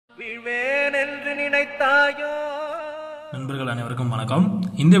நண்பர்கள் அனைவருக்கும் வணக்கம்.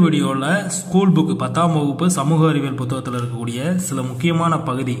 இந்த வீடியோவில் ஸ்கூல் புக் 10ஆம் வகுப்பு சமூக அறிவியல் புத்தகத்தில் இருக்கக்கூடிய சில முக்கியமான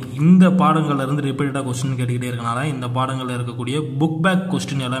பகுதி, இந்த பாடங்கள்ல இருந்து ரிப்பீட்டடாக கொஸ்டின் கேட்டுக்கிட்டே இருக்கனால இந்த பாடங்களில் இருக்கக்கூடிய புக் பேக்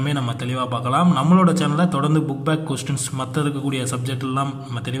கொஸ்டின் எல்லாமே நம்ம தெளிவாக பார்க்கலாம். நம்மளோட சேனலில் தொடர்ந்து புக் பேக் கொஸ்டின்ஸ் மற்ற இருக்கக்கூடிய சப்ஜெக்ட் எல்லாம்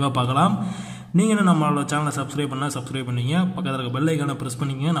நம்ம தெளிவாக பார்க்கலாம். நீங்களும் நம்மளோட சேனலை சப்ஸ்கிரைப் பண்ணால் சப்ஸ்கிரைப் பண்ணிங்க, பக்கத்தில் இருக்க பெல் ஐக்கானை ப்ரெஸ்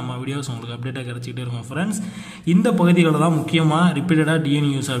பண்ணிங்க. நம்ம வீடியோஸ் உங்களுக்கு அப்டேட்டாக கிடச்சிக்கிட்டே இருக்கும் ஃப்ரெண்ட்ஸ். இந்த பகுதிகளில் தான் முக்கியமாக ரிப்பீட்டடாக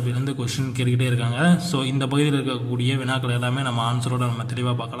டிஎன்யூஎஸ்ஆர்பிலேருந்து கொஸ்டின் கேட்டுக்கிட்டே இருக்காங்க. ஸோ இந்த பகுதியில் இருக்கக்கூடிய வினாக்கள் எல்லாமே நம்ம ஆன்சரோட நம்ம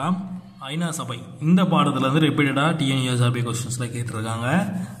தெளிவாக பார்க்கலாம். ஐநா சபை இந்த பாடத்திலேருந்து ரிப்பீட்டடாக டிஎன்யூஎஸ்ஆர்பி கொஸ்டின்ஸில் கேட்டிருக்காங்க.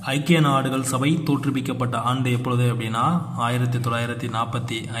 ஐக்கிய நாடுகள் சபை தோற்றுவிக்கப்பட்ட ஆண்டு எப்பொழுது அப்படின்னா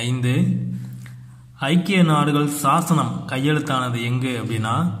 1945. ஐக்கிய நாடுகள் சாசனம் கையெழுத்தானது எங்கு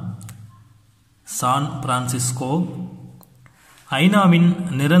அப்படின்னா சான் பிரான்சிஸ்கோ. ஐநாவின்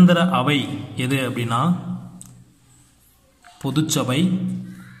நிரந்தர அவை எது அப்படின்னா பொதுச்சபை.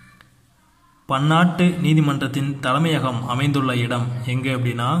 பன்னாட்டு நீதிமன்றத்தின் தலைமையகம் அமைந்துள்ள இடம் எங்கே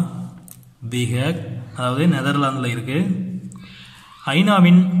அப்படின்னா தி ஹேக், அதாவது நெதர்லாந்தில் இருக்கு.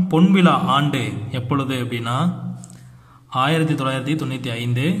 ஐநாவின் பொன்விழா ஆண்டு எப்பொழுது அப்படின்னா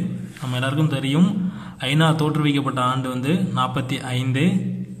 1995. நம்ம எல்லாருக்கும் தெரியும் ஐநா தோற்றுவிக்கப்பட்ட ஆண்டு 45.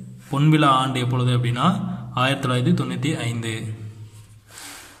 பொன்விழா ஆண்டு எப்பொழுது அப்படின்னா 1995.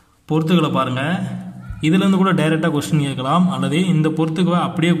 பொறுத்துக்களை பாருங்க. இதுலேருந்து கூட டைரெக்டாக கொஸ்டின் கேட்கலாம், அல்லது இந்த பொறுத்துக்களை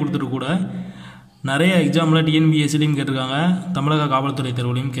அப்படியே கொடுத்துட்டு கூட நிறைய எக்ஸாம்பிள் டிஎன்பிஎஸ்சிலையும் கேட்டிருக்காங்க, தமிழக காவல்துறை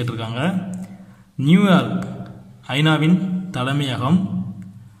தேர்வுலையும் கேட்டிருக்காங்க. நியூயார்க் ஐநாவின் தலைமையகம்.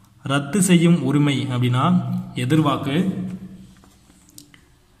 ரத்து செய்யும் உரிமை அப்படின்னா எதிர்வாக்கு.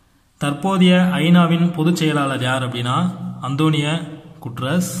 தற்போதைய ஐநாவின் பொதுச் செயலாளர் யார் அப்படின்னா அந்தோனியோ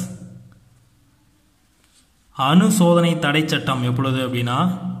குட்ரஸ். அணு சோதனை தடை சட்டம் எப்பொழுது அப்படின்னா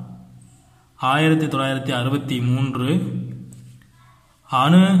 1963.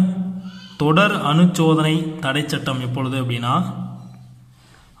 தொடர் அணு சோதனை தடை சட்டம் எப்பொழுது அப்படின்னா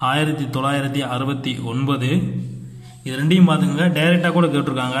 1969. இது ரெண்டையும் பார்த்துங்க. டைரெக்டாக கூட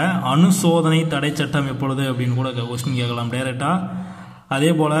கேட்டிருக்காங்க, அணு சோதனை தடை சட்டம் எப்பொழுது அப்படின்னு கூட கொஸ்டின் கேட்கலாம் டைரெக்டாக.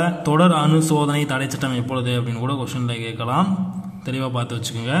 அதே போல் தொடர் அணு சோதனை தடை சட்டம் எப்பொழுது அப்படின்னு கூட கொஸ்டினில் கேட்கலாம். தெளிவாக பார்த்து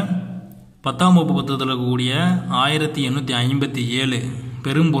வச்சுக்கோங்க. 10ஆம் வகுப்பு புத்தகத்தில் இருக்கக்கூடிய 1857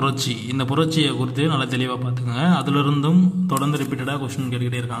 பெரும் புரட்சி, இந்த புரட்சியை குறித்து நல்லா தெளிவாக பார்த்துக்கோங்க. அதிலிருந்தும் தொடர்ந்து ரிப்பீட்டடாக கொஸ்டின்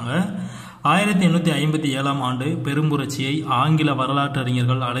கேட்டுக்கிட்டே இருக்காங்க. 1857ஆம் ஆண்டு பெரும் புரட்சியை ஆங்கில வரலாற்று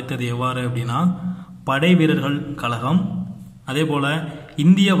அறிஞர்கள் அழைத்தது எவ்வாறு அப்படின்னா படை வீரர்கள் கழகம். அதே போல்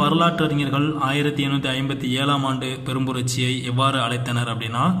இந்திய வரலாற்று அறிஞர்கள் 1857ஆம் ஆண்டு பெரும் புரட்சியை எவ்வாறு அழைத்தனர்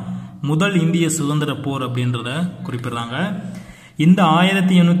அப்படின்னா முதல் இந்திய சுதந்திர போர் அப்படின்றத குறிப்பிடுறாங்க. இந்த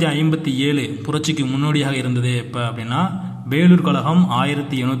 1857 புரட்சிக்கு முன்னோடியாக இருந்தது எப்போ அப்படின்னா வேலூர் கழகம்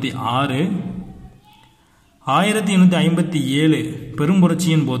 1806. 1857 பெரும்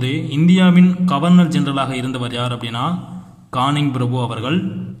புரட்சியின் போது இந்தியாவின் கவர்னர் ஜெனரலாக இருந்தவர் யார் அப்படின்னா கானிங் பிரபு அவர்கள்.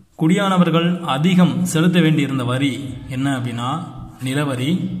 குடியானவர்கள் அதிகம் செலுத்த வேண்டியிருந்த வரி என்ன அப்படின்னா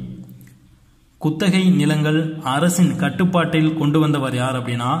நிலவரி. குத்தகை நிலங்கள் அரசின் கட்டுப்பாட்டில் கொண்டு வந்தவர் யார்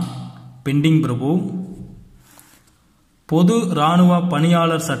அப்படின்னா பெண்டிங் பிரபு. பொது இராணுவ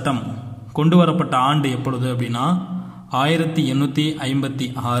பணியாளர் சட்டம் கொண்டு வரப்பட்ட ஆண்டு எப்பொழுது அப்படின்னா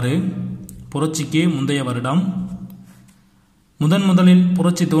 1856, புரட்சிக்கு முந்தைய வருடம். முதலில்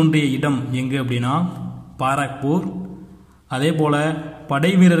புரட்சி தோன்றிய இடம் எங்கு அப்படின்னா பாராக்பூர். அதே போல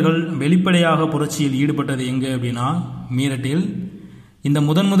படை வீரர்கள் வெளிப்படையாக புரட்சியில் ஈடுபட்டது எங்கு அப்படின்னா மீரட்டில். இந்த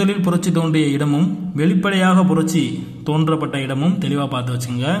முதலில் புரட்சி தோன்றிய இடமும் வெளிப்படையாக புரட்சி தோன்றப்பட்ட இடமும் தெளிவாக பார்த்து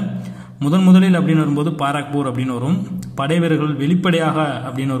வச்சுங்க. முதலில் அப்படின்னு வரும்போது பாராக்பூர் அப்படின்னு வரும், படை வீரர்கள் வெளிப்படையாக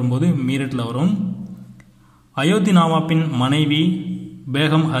அப்படின்னு வரும்போது மீரட்டில் வரும். அயோத்தி நவாபின் மனைவி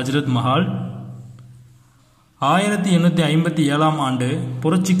பேகம் ஹஜ்ரத் மஹால். 1857ஆம் ஆண்டு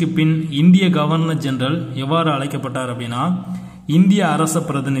புரட்சிக்கு பின் இந்திய கவர்னர் ஜெனரல் எவ்வாறு அழைக்கப்பட்டார் அப்படின்னா இந்திய அரச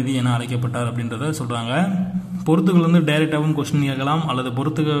பிரதிநிதி என அழைக்கப்பட்டார் அப்படின்றத சொல்றாங்க. பொறுத்துக்கள் டைரக்டாகவும் கொஸ்டின் கேட்கலாம், அல்லது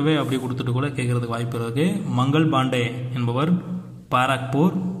பொறுத்துக்கவே அப்படி கொடுத்துட்டு கூட கேட்கறதுக்கு வாய்ப்பு இருக்கு. மங்கள் பாண்டே என்பவர்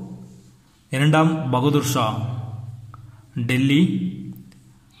பாராக்பூர். 2ஆம் பகதூர் ஷா டெல்லி.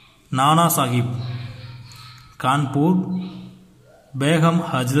 நானா சாஹிப் கான்பூர். பேகம்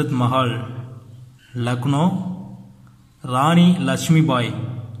ஹஜ்ரத் மஹால் லக்னோ. ராணி லட்சுமிபாய்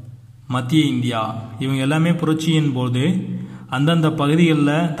மத்திய இந்தியா. இவங்க எல்லாமே புரட்சியின் போது அந்தந்த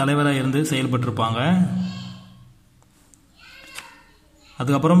பகுதிகளில் தலைவராக இருந்து செயல்பட்டிருப்பாங்க.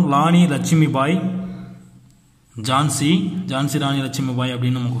 அதுக்கப்புறம் ராணி லட்சுமிபாய் ஜான்சி ராணி லட்சுமிபாய்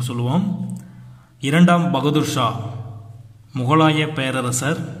அப்படின்னு நமக்கு சொல்லுவோம். 2ஆம் பகதூர் ஷா முகலாய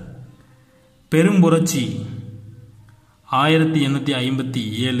பேரரசர். பெரும்புரட்சி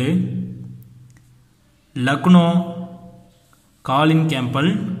 1857. லக்னோ காலின் கேம்பல்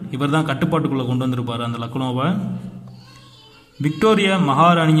இவர் தான் கட்டுப்பாட்டுக்குள்ளே கொண்டு வந்திருப்பார் அந்த லக்னோவை. விக்டோரியா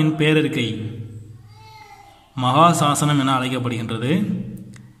மகாராணியின் பேரறிக்கை மகா சாசனம் என அழைக்கப்படுகின்றது.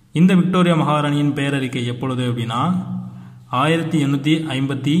 இந்த விக்டோரியா மகாராணியின் பேரறிக்கை எப்பொழுது அப்படின்னா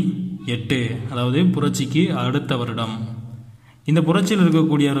 1858, அதாவது புரட்சிக்கு அடுத்த வருடம். இந்த புரட்சியில்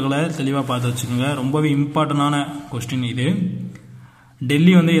இருக்கக்கூடியவர்களை தெளிவாக பார்த்து வச்சுக்கோங்க. ரொம்பவே இம்பார்ட்டண்டான கொஸ்டின் இது.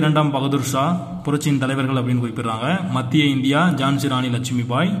 டெல்லி வந்து 2ஆம் பகதூர் ஷா புரட்சியின் தலைவர்கள் அப்படின்னு குறிப்பிடுறாங்க. மத்திய இந்தியா ஜான்சி ராணி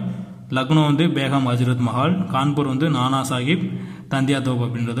லட்சுமிபாய், லக்னோ வந்து பேகம் ஹஜரத் மஹால், கான்பூர் வந்து நானா சாஹிப் தந்தியா தோப்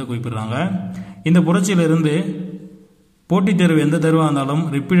அப்படின்றத குறிப்பிடுறாங்க. இந்த புரட்சியிலிருந்து போட்டித் தேர்வு எந்த தேர்வாக இருந்தாலும்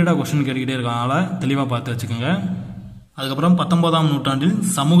ரிப்பீட்டடாக கொஸ்டின் கேட்டுக்கிட்டே இருக்கனால தெளிவாக பார்த்து வச்சுக்கோங்க. அதுக்கப்புறம் 19ஆம் நூற்றாண்டில்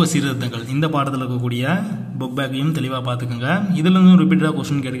சமூக சீர்திருத்தங்கள் இந்த பாடத்தில் இருக்கக்கூடிய புக் பேக்கையும் தெளிவாக பார்த்துக்கோங்க. இதுலேருந்தும் ரிப்பீட்டடாக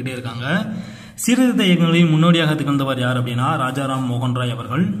கொஸ்டின் கேட்டுக்கிட்டே இருக்காங்க. சீர்திருத்த இயக்கங்களின் முன்னோடியாக திகழ்ந்தவர் யார் அப்படின்னா ராஜாராம் மோகன் ராய்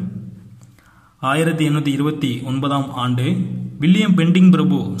அவர்கள். 1829ஆம் ஆண்டு வில்லியம் பெண்டிங்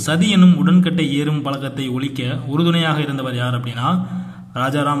பிரபு சதி எனும் உடன்கட்டை ஏறும் பழக்கத்தை ஒழிக்க உறுதுணையாக இருந்தவர் யார் அப்படின்னா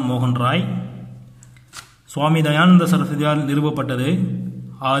ராஜாராம் மோகன் ராய். சுவாமி தயானந்த சரஸ்வதியால் நிறுவப்பட்டது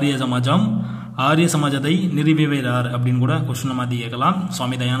ஆரிய சமாஜம். ஆரிய சமாஜத்தை நிறுவியவர் யார் அப்படின்னு கூட கொஸ்டினை மாற்றி கேட்கலாம்.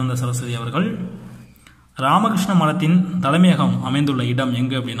 சுவாமி தயானந்த சரஸ்வதி அவர்கள். ராமகிருஷ்ண மடத்தின் தலைமையகம் அமைந்துள்ள இடம்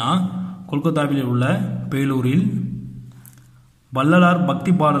எங்கு அப்படின்னா கொல்கத்தாவில் உள்ள பேலூரில். வள்ளலார்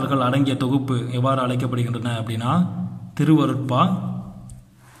பக்தி பாடல்கள் அடங்கிய தொகுப்பு எவ்வாறு அழைக்கப்படுகின்றன அப்படின்னா திருவருட்பா.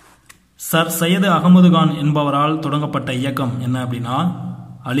 சர் சையது அகமது கான் என்பவரால் தொடங்கப்பட்ட இயக்கம் என்ன அப்படின்னா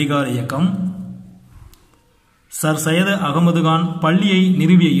அலிகார் இயக்கம். சர் சையது அகமது கான் பள்ளியை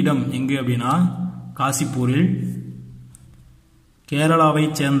நிறுவிய இடம் எங்கு அப்படின்னா காசிப்பூரில். கேரளாவை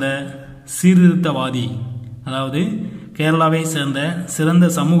சேர்ந்த சீர்திருத்தவாதி, அதாவது கேரளாவை சேர்ந்த சிறந்த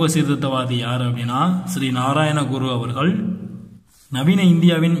சமூக சீர்திருத்தவாதி யார் அப்படின்னா ஸ்ரீ நாராயண குரு அவர்கள். நவீன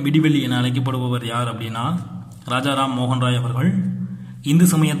இந்தியாவின் விடிவெளி என அழைக்கப்படுபவர் யார் அப்படின்னா ராஜாராம் மோகன் ராய் அவர்கள். இந்து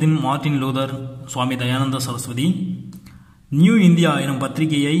சமயத்தின் மார்ட்டின் லூதர் சுவாமி தயானந்த சரஸ்வதி. நியூ இந்தியா எனும்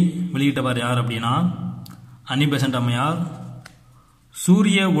பத்திரிகையை வெளியிட்டவர் யார் அப்படின்னா அன்னி பெசன்ட் அம்மையார்.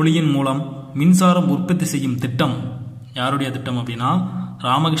 சூரிய ஒளியின் மூலம் மின்சாரம் உற்பத்தி செய்யும் திட்டம் யாருடைய திட்டம் அப்படின்னா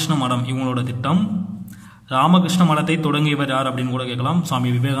ராமகிருஷ்ண மடம் இவங்களோட திட்டம். ராமகிருஷ்ண மடத்தை தொடங்கியவர் யார் அப்படின்னு கூட கேட்கலாம், சுவாமி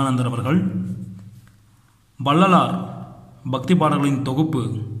விவேகானந்தர் அவர்கள். வள்ளலார் பக்தி பாடல்களின் தொகுப்பு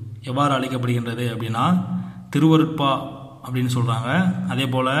எவ்வாறு அழைக்கப்படுகின்றது அப்படின்னா திருவருட்பா அப்படின்னு சொல்கிறாங்க. அதே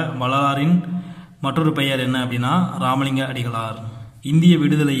போல் வள்ளலாரின் மற்றொரு பெயர் என்ன அப்படின்னா ராமலிங்க அடிகளார். இந்திய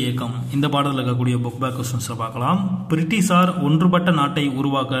விடுதலை இயக்கம் இந்த பாடலில் இருக்கக்கூடிய புக் பேக் கொஸ்டின்ஸை பார்க்கலாம். பிரிட்டிஷார் ஒன்றுபட்ட நாட்டை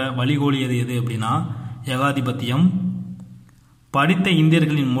உருவாக்க வழிகோலியது எது அப்படின்னா ஏகாதிபத்தியம். படித்த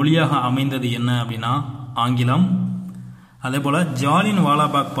இந்தியர்களின் மொழியாக அமைந்தது என்ன அப்படின்னா ஆங்கிலம். அதே போல் ஜாலியன்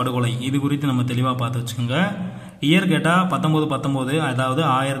வாலாபாக் படுகொலை இது குறித்து நம்ம தெளிவாக பார்த்து வச்சுக்கோங்க. இயர் கேட்டால் 1919, அதாவது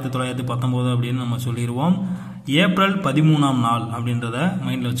 1919 அப்படின்னு நம்ம சொல்லிடுவோம். ஏப்ரல் 13ஆம் நாள் அப்படின்றத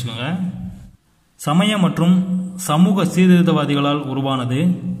மைண்டில் வச்சுக்கோங்க. சமய மற்றும் சமூக சீர்திருத்தவாதிகளால் உருவானது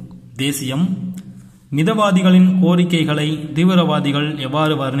தேசியம். மிதவாதிகளின் கோரிக்கைகளை தீவிரவாதிகள்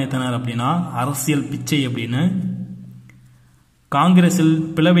எவ்வாறு வர்ணித்தனர் அப்படின்னா அரசியல் பிச்சை அப்படின்னு. காங்கிரஸில்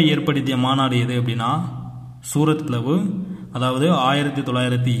பிளவை ஏற்படுத்திய மாநாடு எது அப்படின்னா சூரத் பிளவு, அதாவது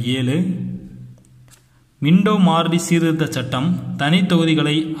 1907. மிண்டோ மார்டி சீர்திருத்த சட்டம் தனி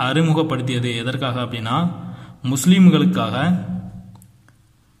தொகுதிகளை அறிமுகப்படுத்தியது எதற்காக அப்படின்னா முஸ்லீம்களுக்காக.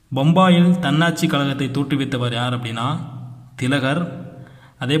 பம்பாயில் தன்னாட்சி கழகத்தை தோற்றுவித்தவர் யார் அப்படின்னா திலகர்.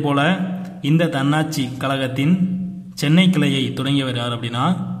 அதே போல் இந்த தன்னாட்சி கழகத்தின் சென்னை கிளையை தொடங்கியவர் யார் அப்படின்னா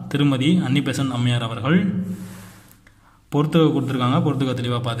திருமதி அன்னி பெசன்ட் அம்மையார் அவர்கள். பொறுத்துக கொடுத்துருக்காங்க, பொறுத்துக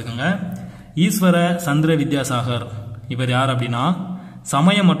தெளிவாக பார்த்துக்கோங்க. ஈஸ்வர சந்திர வித்யாசாகர் இவர் யார் அப்படின்னா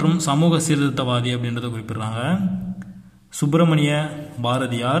சமய மற்றும் சமூக சீர்திருத்தவாதி அப்படின்றத குறிப்பிடுறாங்க. சுப்பிரமணிய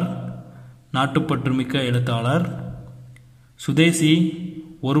பாரதியார் நாட்டுப்பற்று மிக்க எழுத்தாளர். சுதேசி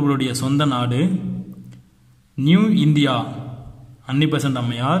ஒருவருடைய சொந்த நாடு. நியூ இந்தியா அன்னி பெசன்ட்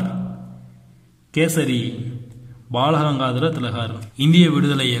அம்மையார். கேசரி பாலகங்காதர திலகர். இந்திய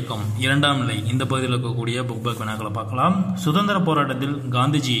விடுதலை இயக்கம் 2ஆம் நிலை இந்த பகுதியில் இருக்கக்கூடிய புக் பேக் வினாக்களை பார்க்கலாம். சுதந்திர போராட்டத்தில்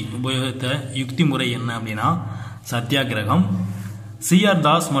காந்திஜி உபயோகித்த யுக்தி முறை என்ன அப்படின்னா சத்தியாகிரகம். சிஆர்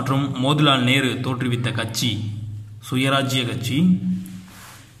தாஸ் மற்றும் மோதிலால் நேரு தோற்றுவித்த கட்சி சுயராஜ்ய கட்சி.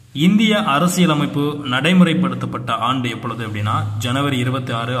 இந்திய அரசியலமைப்பு நடைமுறைப்படுத்தப்பட்ட ஆண்டு எப்பொழுது அப்படின்னா ஜனவரி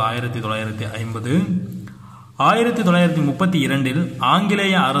 26, 1950. 1932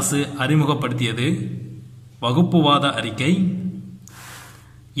 ஆங்கிலேய அரசு அறிமுகப்படுத்தியது வகுப்புவாத அறிக்கை.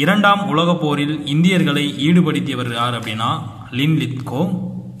 2ஆம் உலகப் போரில் இந்தியர்களை ஈடுபடுத்தியவர் யார் அப்படின்னா லின்லித்கோ.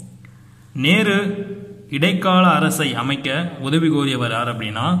 நேரு இடைக்கால அரசை அமைக்க உதவி கோரியவர் யார்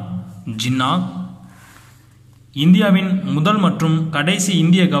அப்படின்னா ஜின்னா. இந்தியாவின் முதல் மற்றும் கடைசி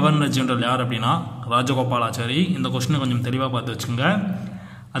இந்திய கவர்னர் ஜெனரல் யார் அப்படின்னா ராஜகோபாலாச்சாரி. இந்த கொஸ்டினை கொஞ்சம் தெளிவாக பார்த்து வச்சுங்க.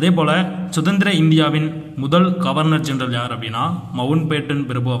 அதே போல் சுதந்திர இந்தியாவின் முதல் கவர்னர் ஜெனரல் யார் அப்படின்னா மவுண்ட் பேட்டன்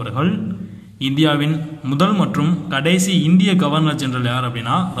பிரபு அவர்கள். இந்தியாவின் முதல் மற்றும் கடைசி இந்திய கவர்னர் ஜெனரல் யார்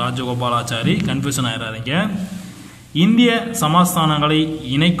அப்படின்னா ராஜகோபாலாச்சாரி. கன்ஃபியூஷன் ஆயிடாதீங்க. இந்திய சமஸ்தானங்களை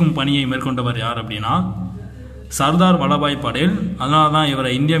இணைக்கும் பணியை மேற்கொண்டவர் யார் அப்படின்னா சர்தார் வல்லபாய் படேல். அதனால தான்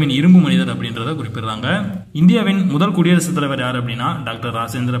இவரை இந்தியாவின் இரும்பு மனிதர் அப்படின்றத குறிப்பிடுறாங்க. இந்தியாவின் முதல் குடியரசுத் தலைவர் யார் அப்படின்னா டாக்டர்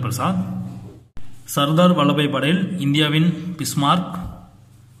ராஜேந்திர பிரசாத். சர்தார் வல்லபாய் படேல் இந்தியாவின் பிஸ்மார்க்.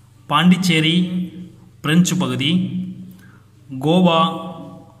 பாண்டிச்சேரி பிரெஞ்சு பகுதி, கோவா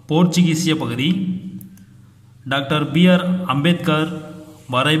போர்ச்சுகீசிய பகுதி. டாக்டர் BR அம்பேத்கர்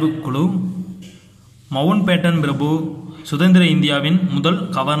வரைவு குழு. மவுண்ட் பேட்டன் பிரபு சுதந்திர இந்தியாவின் முதல்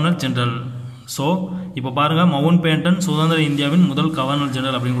கவர்னர் ஜெனரல். ஸோ இப்போ பாருங்கள், மவுண்ட் பேட்டன் சுதந்திர இந்தியாவின் முதல் கவர்னர்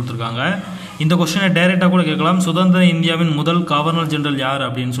ஜெனரல் அப்படின்னு கொடுத்துருக்காங்க. இந்த கொஸ்டினை டைரெக்டாக கூட கேட்கலாம், சுதந்திர இந்தியாவின் முதல் கவர்னர் ஜெனரல் யார்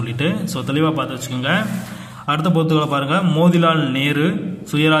அப்படின்னு சொல்லிட்டு. ஸோ தெளிவாக பார்த்து வச்சுக்கோங்க. அடுத்த பொறுத்துக்களை பாருங்கள். மோதிலால் நேரு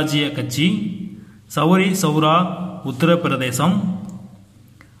சுயராஜ்ய கட்சி, சௌரி சௌரா உத்தரப்பிரதேசம்,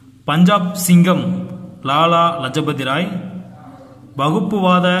 பஞ்சாப் சிங்கம் லாலா லஜபதி ராய்,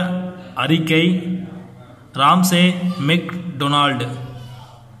 வகுப்புவாத அறிக்கை ராம்சே மெக்டொனால்டு,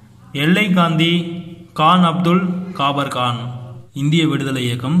 எல்லை காந்தி கான் அப்துல் காபர் கான். இந்திய விடுதலை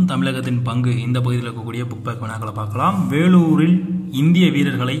இயக்கம் தமிழகத்தின் பங்கு இந்த பகுதியில் இருக்கக்கூடிய புக் பேக் வினாக்களை பார்க்கலாம். வேலூரில் இந்திய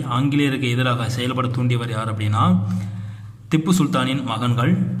வீரர்களை ஆங்கிலேயருக்கு எதிராக செயல்பட தூண்டியவர் யார் அப்படின்னா திப்பு சுல்தானின்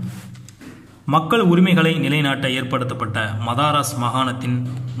மகன்கள். மக்கள் உரிமைகளை நிலைநாட்ட ஏற்படுத்தப்பட்ட மதாராஸ் மாகாணத்தின்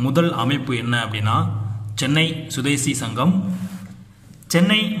முதல் அமைப்பு என்ன அப்படின்னா சென்னை சுதேசி சங்கம்.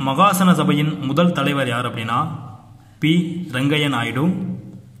 சென்னை மகாசன சபையின் முதல் தலைவர் யார் அப்படின்னா P. ரங்கைய நாயுடு.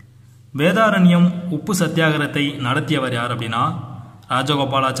 வேதாரண்யம் உப்பு சத்தியாகிரகத்தை நடத்தியவர் யார் அப்படின்னா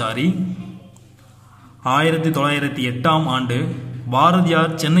ராஜகோபாலாச்சாரி. 1908ஆம் ஆண்டு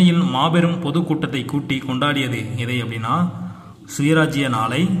பாரதியார் சென்னையில் மாபெரும் பொதுக்கூட்டத்தை கூட்டி கொண்டாடியது எதை அப்படின்னா சுயராஜ்ய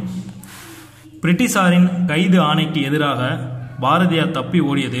நாளை. பிரிட்டிஷாரின் கைது ஆணைக்கு எதிராக பாரதியார் தப்பி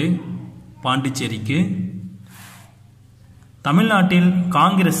ஓடியது பாண்டிச்சேரிக்கு. தமிழ்நாட்டில்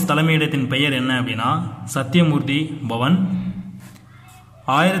காங்கிரஸ் தலைமையிடத்தின் பெயர் என்ன அப்படின்னா சத்தியமூர்த்தி பவன்.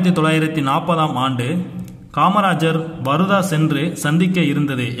 1940ஆம் ஆண்டு காமராஜர் பரோடா சென்று சந்திக்க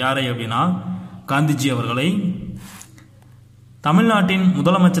இருந்தது யாரை அப்படின்னா காந்திஜி அவர்களை. தமிழ்நாட்டின்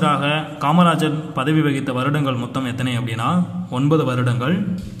முதலமைச்சராக காமராஜர் பதவி வகித்த வருடங்கள் மொத்தம் எத்தனை அப்படின்னா 9 வருடங்கள்.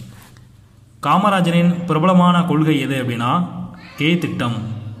 காமராஜரின் பிரபலமான கொள்கை எது அப்படின்னா கே திட்டம்.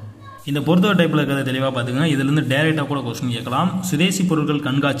 இந்த பொறுத்தவரை டைப்பில் இருக்கிறத தெளிவாக பார்த்துங்க. இதிலிருந்து டைரெக்டாக கூட கொஸ்டின் கேட்கலாம். சுதேசி பொருட்கள்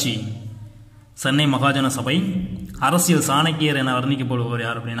கண்காட்சி சென்னை மகாஜன சபை. அரசியல் சாணக்கியர் என வர்ணிக்கப்படுபவர்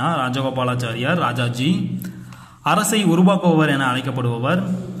யார் அப்படின்னா ராஜகோபாலாச்சாரியார் ராஜாஜி. அரசை உருவாக்குபவர் என அழைக்கப்படுபவர்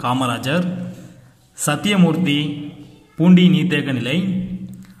காமராஜர். சத்தியமூர்த்தி பூண்டி நீர்த்தேக்க நிலை.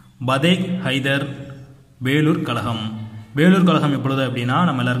 பதேக் ஹைதர் வேலூர் கழகம். வேலூர் கழகம் எப்பொழுது அப்படின்னா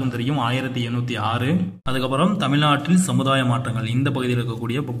நம்ம எல்லாருக்கும் தெரியும் 1806. அதுக்கப்புறம் தமிழ்நாட்டில் சமுதாய மாற்றங்கள் இந்த பகுதியில்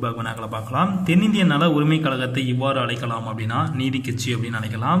இருக்கக்கூடிய புக் பேக் வினாக்களை பார்க்கலாம். தென்னிந்திய நல உரிமை கழகத்தை இவ்வாறு அழைக்கலாம் அப்படின்னா நீதி கட்சி அப்படின்னு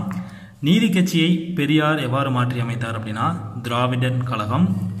அழைக்கலாம். நீதி கட்சியை பெரியார் எவ்வாறு மாற்றி அமைத்தார் அப்படின்னா திராவிடர் கழகம்.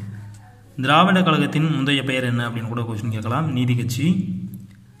 திராவிட கழகத்தின் முந்தைய பெயர் என்ன அப்படின்னு கூட கொஸ்டின் கேட்கலாம், நீதி கட்சி.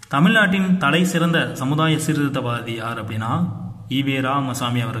 தமிழ்நாட்டின் தலை சிறந்த சமுதாய சீர்திருத்தவாதி யார் அப்படின்னா ஈவே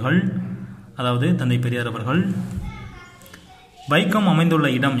ராமசாமி அவர்கள், அதாவது தந்தை பெரியார் அவர்கள். வைக்கம் அமைந்துள்ள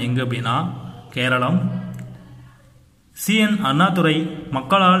இடம் எங்கு அப்படின்னா கேரளம். CN அண்ணாதுரை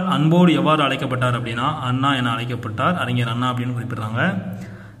மக்களால் அன்போடு எவ்வாறு அழைக்கப்பட்டார் அப்படின்னா அண்ணா என அழைக்கப்பட்டார், அறிஞர் அண்ணா அப்படின்னு குறிப்பிடுறாங்க.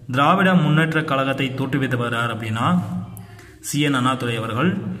 திராவிட முன்னேற்ற கழகத்தை தோற்றுவித்தவர் யார் அப்படின்னா CN அண்ணாதுரை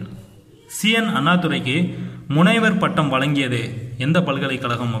அவர்கள். CN அண்ணாதுரைக்கு முனைவர் பட்டம் வழங்கியது எந்த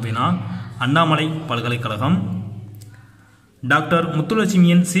பல்கலைக்கழகம் அப்படின்னா அண்ணாமலை பல்கலைக்கழகம். டாக்டர்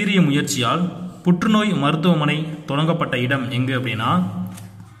முத்துலட்சுமியின் சீரிய முயற்சியால் புற்றுநோய் மருத்துவமனை தொடங்கப்பட்ட இடம் எங்கு அப்படின்னா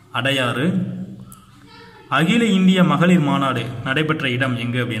அடையாறு. அகில இந்திய மகளிர் மாநாடு நடைபெற்ற இடம்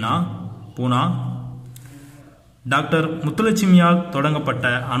எங்கு அப்படின்னா பூனா. டாக்டர் முத்துலட்சுமியால் தொடங்கப்பட்ட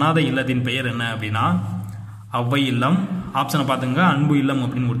அனாதை இல்லத்தின் பெயர் என்ன அப்படின்னா அவ்வை இல்லம். ஆப்ஷனை பார்த்துங்க, அன்பு இல்லம்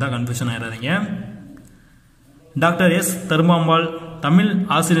அப்படின்னு கொடுத்தா confusion ஆயிடாதீங்க. Doctor S. Dharmambal Tamil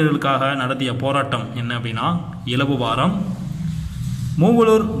ஆசிரியர்களுக்காக நடத்திய போராட்டம் என்ன அப்படின்னா இலவு வாரம்.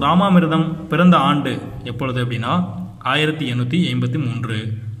 மூவலூர் ராமாமிர்தம் பிறந்த ஆண்டு எப்பொழுது அப்படின்னா 1883.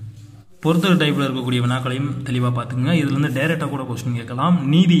 பொறுத்தல் டைப்பில் இருக்கக்கூடிய வினாக்களையும் தெளிவாக பார்த்துங்க. இதுலேருந்து டைரெக்டாக கூட கொஸ்டின் கேட்கலாம்.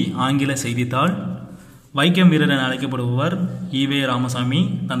 நீதி ஆங்கில செய்தித்தாள். வைக்கம் வீரர் என அழைக்கப்படுபவர் ஈவே ராமசாமி,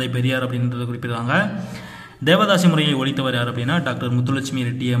 தந்தை பெரியார் அப்படின்றத குறிப்பிடுறாங்க. தேவதாசி முறையை ஒழித்தவர் யார் அப்படின்னா டாக்டர் முத்துலட்சுமி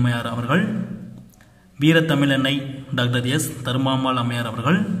ரெட்டி அம்மையார் அவர்கள். வீரத்தமிழன்னை டாக்டர் S. தர்மாம்பாள் அம்மையார்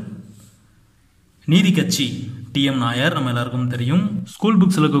அவர்கள். நீதி கட்சி TM நாயர் நம்ம எல்லாருக்கும் தெரியும். ஸ்கூல்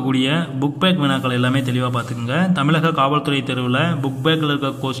புக்ஸில் இருக்கக்கூடிய புக் பேக் வினாக்கள் எல்லாமே தெளிவாக பார்த்துக்குங்க. தமிழக காவல்துறை தேர்வில் புக் பேக்கில் இருக்க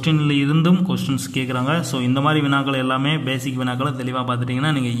கொஸ்டின்ல இருந்தும் கொஸ்டின்ஸ் கேட்குறாங்க. ஸோ இந்த மாதிரி வினாக்கள் எல்லாமே பேசிக் வினாக்களை தெளிவாக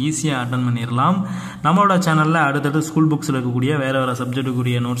பார்த்துட்டிங்கன்னா நீங்கள் ஈஸியாக அட்டன் பண்ணிடலாம். நம்மளோட சேனலில் அடுத்தடுத்து ஸ்கூல் புக்ஸில் இருக்கக்கூடிய வேறு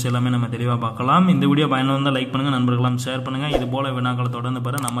சப்ஜெக்ட்டுக்குரிய நோட்ஸ் எல்லாமே நம்ம தெளிவாக பார்க்கலாம். இந்த வீடியோ பயனுள்ள லைக் பண்ணுங்கள், நண்பர்களாம் ஷேர் பண்ணுங்கள். இது போல வினாக்களை தொடர்ந்து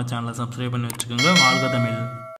பெற நம்ம சேனலை சப்ஸ்கிரைப் பண்ணி வச்சுக்கோங்க. வாழ்க தமிழ்.